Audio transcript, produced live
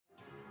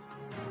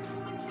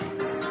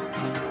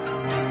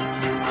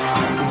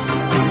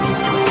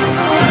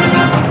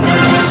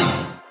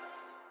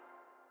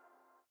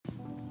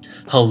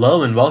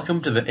Hello and welcome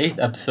to the 8th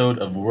episode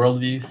of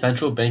Worldview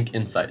Central Bank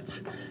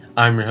Insights.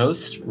 I'm your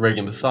host,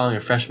 Reagan Basong,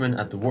 a freshman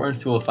at the Wharton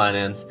School of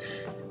Finance,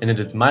 and it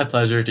is my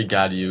pleasure to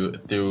guide you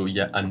through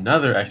yet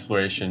another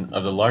exploration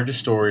of the largest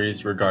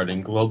stories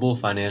regarding global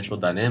financial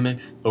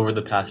dynamics over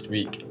the past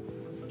week.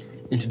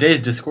 In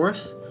today's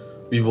discourse,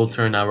 we will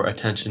turn our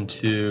attention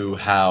to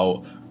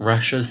how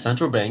Russia's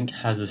central bank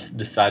has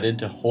decided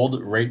to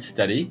hold rates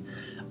steady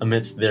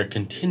amidst their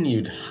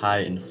continued high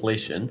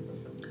inflation,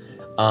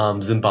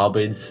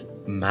 Zimbabwe's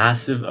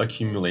massive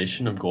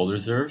accumulation of gold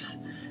reserves,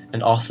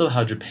 and also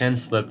how Japan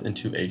slipped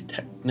into a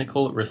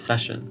technical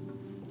recession.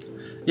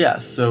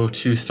 So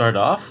to start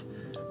off,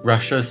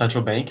 Russia's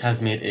central bank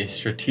has made a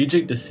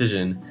strategic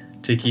decision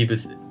to keep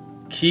its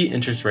key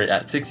interest rate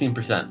at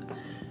 16%.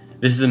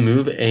 This is a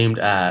move aimed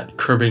at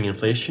curbing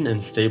inflation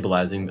and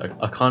stabilizing the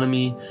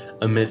economy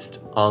amidst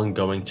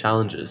ongoing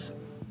challenges.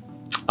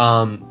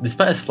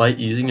 Despite a slight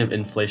easing of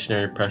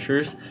inflationary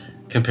pressures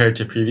compared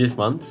to previous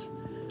months,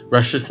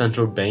 Russia's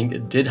central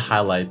bank did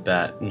highlight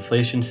that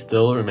inflation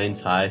still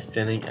remains high,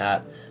 standing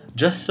at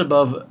just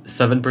above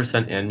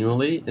 7%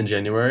 annually in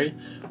January,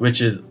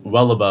 which is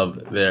well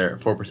above their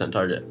 4%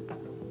 target.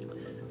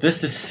 This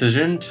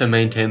decision to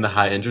maintain the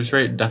high interest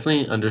rate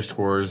definitely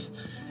underscores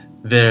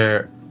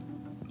their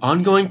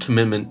ongoing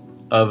commitment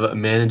of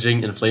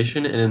managing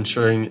inflation and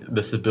ensuring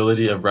the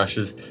stability of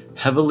Russia's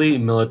heavily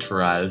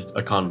militarized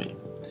economy.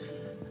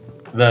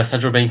 The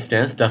central bank's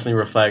stance definitely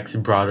reflects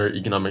broader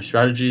economic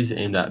strategies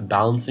aimed at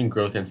balancing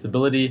growth and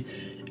stability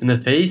in the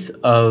face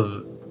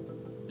of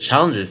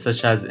challenges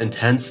such as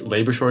intense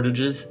labor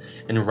shortages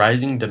and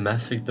rising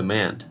domestic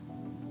demand.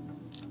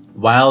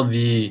 While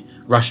the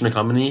Russian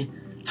economy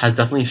has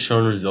definitely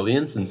shown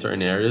resilience in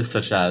certain areas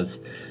such as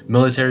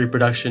military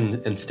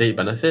production and state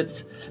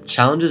benefits,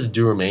 challenges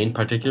do remain,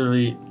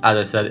 particularly, as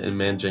I said, in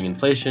managing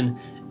inflation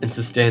and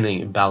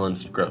sustaining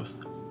balanced growth.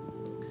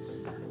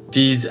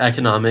 These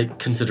economic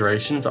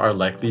considerations are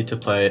likely to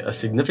play a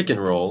significant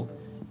role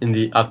in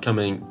the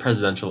upcoming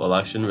presidential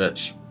election,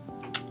 which,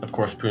 of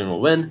course, Putin will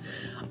win,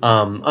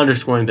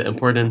 underscoring the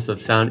importance of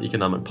sound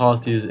economic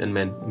policies and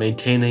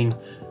maintaining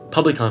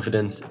public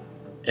confidence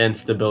and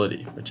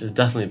stability, which has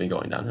definitely been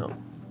going downhill.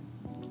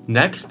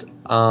 Next,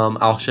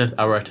 I'll shift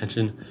our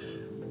attention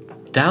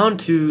down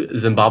to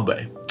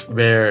Zimbabwe,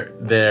 where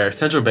their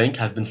central bank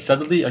has been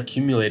steadily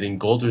accumulating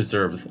gold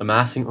reserves,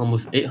 amassing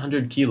almost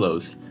 800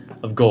 kilos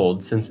of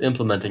gold since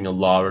implementing a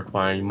law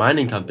requiring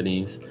mining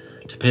companies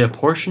to pay a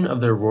portion of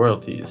their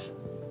royalties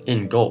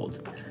in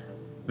gold.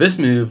 This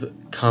move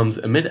comes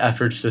amid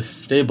efforts to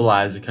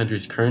stabilize the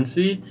country's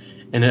currency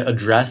and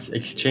address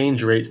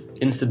exchange rate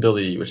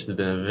instability, which has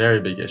been a very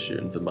big issue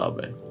in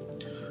Zimbabwe.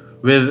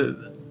 With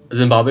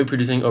Zimbabwe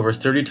producing over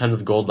 30 tons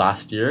of gold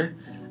last year,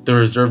 the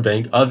Reserve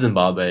Bank of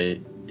Zimbabwe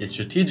is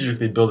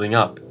strategically building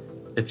up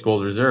its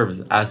gold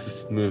reserves, as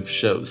this move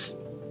shows.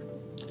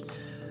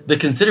 The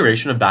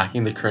consideration of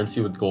backing the currency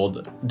with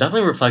gold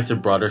definitely reflects a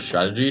broader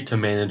strategy to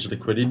manage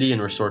liquidity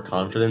and restore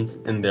confidence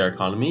in their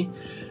economy.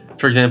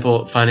 For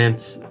example,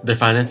 their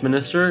finance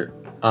minister,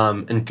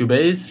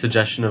 Nkube's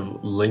suggestion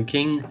of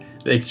linking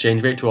the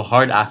exchange rate to a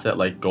hard asset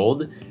like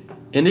gold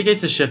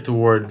indicates a shift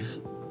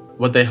towards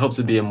what they hope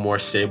to be a more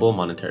stable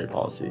monetary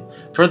policy.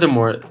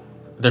 Furthermore,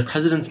 the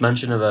president's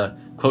mention of a,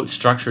 quote,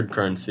 structured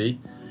currency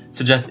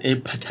suggests a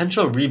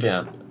potential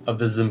revamp of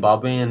the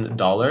Zimbabwean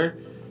dollar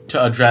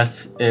to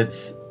address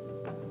its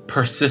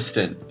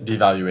persistent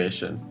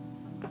devaluation.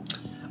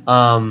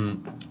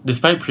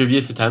 Despite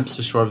previous attempts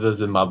to shore up the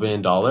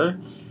Zimbabwean dollar,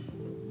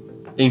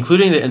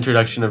 including the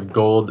introduction of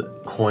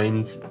gold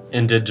coins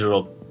and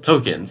digital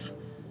tokens,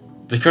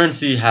 the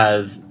currency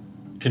has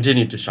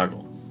continued to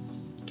struggle.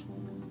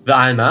 The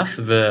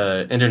IMF,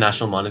 the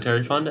International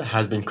Monetary Fund,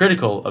 has been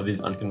critical of these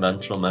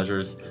unconventional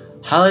measures,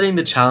 highlighting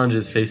the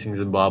challenges facing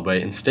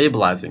Zimbabwe in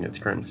stabilizing its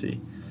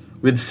currency.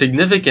 With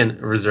significant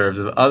reserves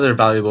of other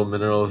valuable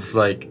minerals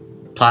like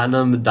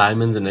platinum,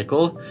 diamonds, and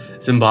nickel,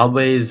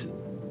 Zimbabwe's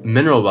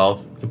mineral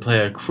wealth can play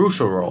a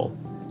crucial role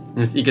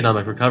in its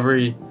economic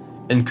recovery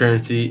and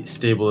currency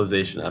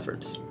stabilization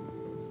efforts.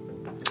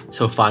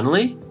 So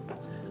finally,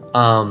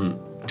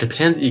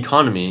 Japan's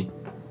economy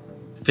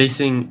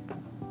facing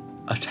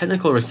a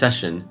technical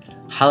recession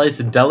highlights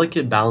the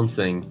delicate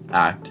balancing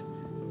act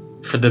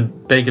for the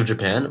Bank of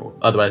Japan,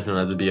 otherwise known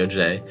as the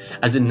BOJ,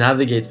 as it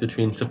navigates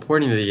between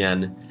supporting the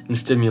yen and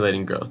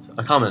stimulating growth,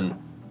 a common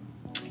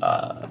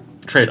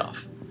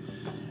trade-off.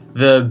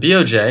 The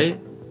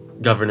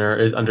BOJ governor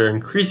is under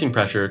increasing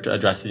pressure to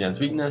address the yen's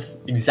weakness,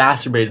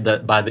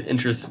 exacerbated by the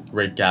interest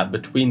rate gap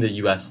between the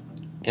US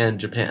and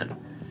Japan.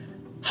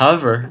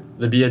 However,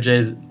 the BOJ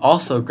is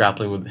also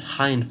grappling with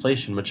high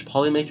inflation, which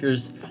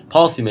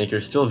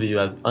policymakers still view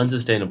as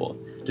unsustainable,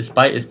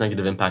 despite its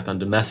negative impact on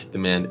domestic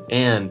demand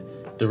and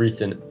the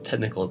recent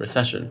technical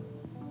recession.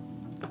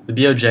 The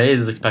BOJ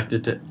is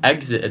expected to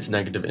exit its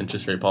negative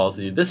interest rate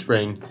policy this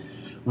spring,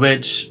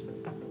 which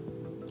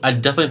I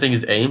definitely think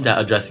is aimed at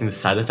addressing the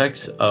side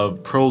effects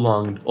of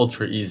prolonged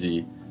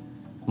ultra-easy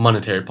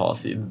monetary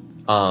policy.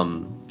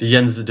 The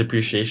yen's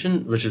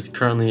depreciation, which is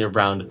currently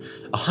around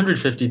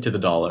 150 to the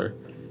dollar,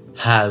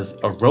 has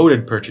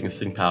eroded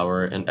purchasing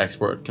power and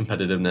export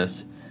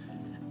competitiveness,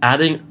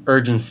 adding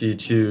urgency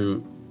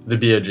to the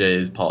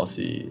BOJ's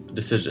policy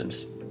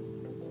decisions.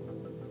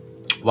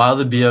 While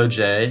the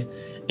BOJ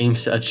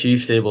aims to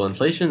achieve stable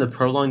inflation, the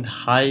prolonged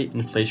high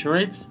inflation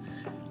rates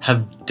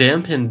have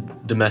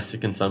dampened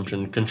domestic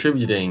consumption,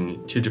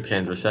 contributing to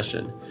Japan's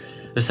recession.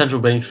 The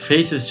central bank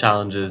faces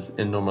challenges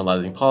in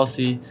normalizing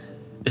policy,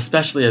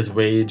 especially as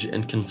wage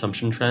and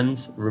consumption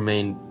trends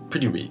remain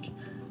pretty weak.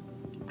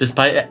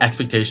 Despite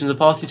expectations of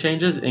policy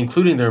changes,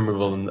 including the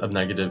removal of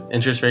negative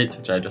interest rates,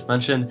 which I just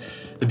mentioned,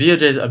 the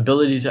BOJ's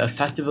ability to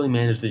effectively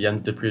manage the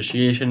yen's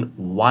depreciation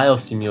while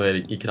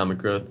stimulating economic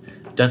growth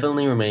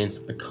definitely remains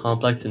a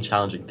complex and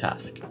challenging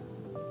task.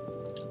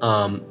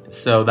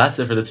 So that's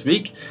it for this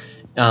week.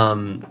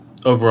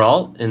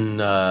 Overall, in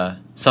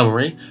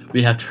summary,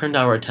 we have turned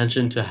our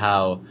attention to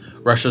how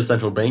Russia's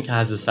central bank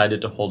has decided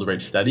to hold the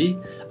rate steady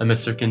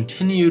amidst their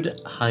continued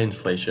high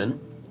inflation.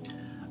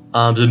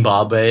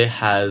 Zimbabwe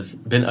has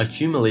been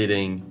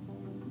accumulating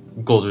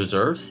gold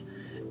reserves,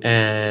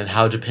 and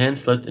how Japan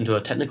slipped into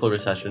a technical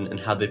recession and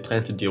how they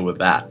plan to deal with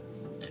that.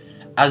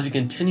 As we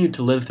continue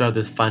to live throughout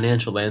this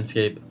financial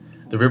landscape,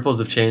 the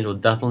ripples of change will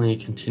definitely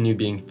continue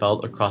being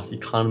felt across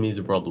economies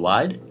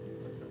worldwide.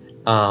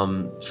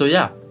 So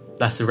yeah,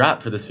 that's a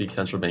wrap for this week's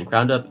Central Bank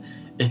Roundup.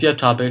 If you have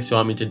topics you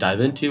want me to dive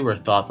into or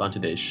thoughts on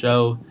today's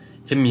show,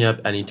 hit me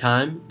up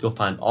anytime. You'll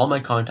find all my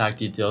contact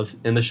details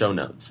in the show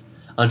notes.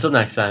 Until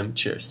next time,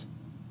 cheers.